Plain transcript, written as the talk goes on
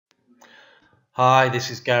Hi, this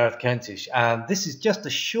is Gareth Kentish, and this is just a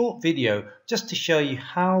short video just to show you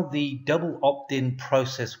how the double opt-in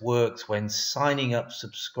process works when signing up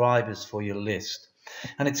subscribers for your list.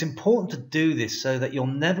 And it's important to do this so that you're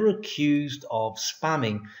never accused of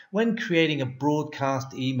spamming when creating a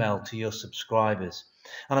broadcast email to your subscribers.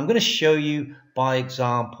 And I'm going to show you by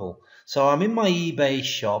example. So I'm in my eBay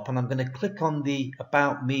shop and I'm going to click on the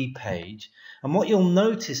About Me page. And what you'll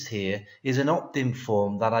notice here is an opt-in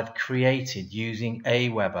form that I've created using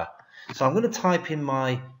Aweber. So I'm going to type in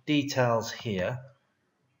my details here,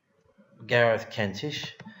 Gareth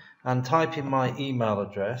Kentish, and type in my email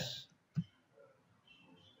address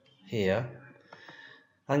here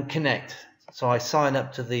and connect. So I sign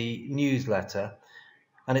up to the newsletter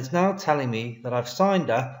and it's now telling me that I've signed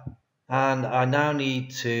up and I now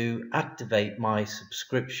need to activate my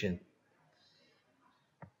subscription.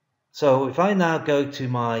 So if I now go to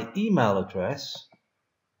my email address,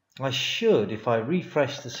 I should, if I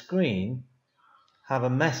refresh the screen, have a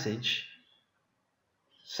message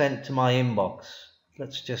sent to my inbox.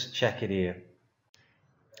 Let's just check it here.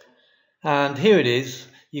 And here it is.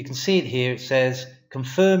 You can see it here. It says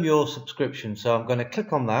confirm your subscription. So I'm going to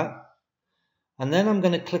click on that. And then I'm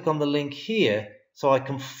going to click on the link here so I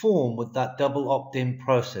can conform with that double opt-in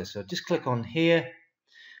process. So just click on here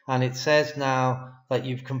and it says now that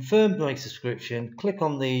you've confirmed my subscription. Click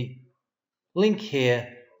on the link here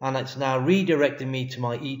and it's now redirecting me to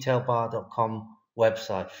my etailbar.com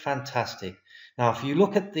website. Fantastic. Now if you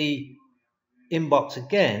look at the inbox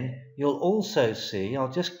again, you'll also see,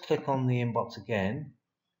 I'll just click on the inbox again,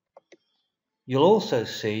 you'll also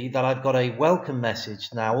see that I've got a welcome message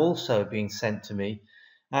now also being sent to me,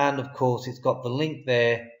 and of course it's got the link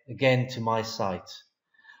there again to my site.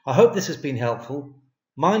 I hope this has been helpful.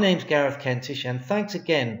 My name's Gareth Kentish and thanks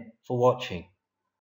again for watching.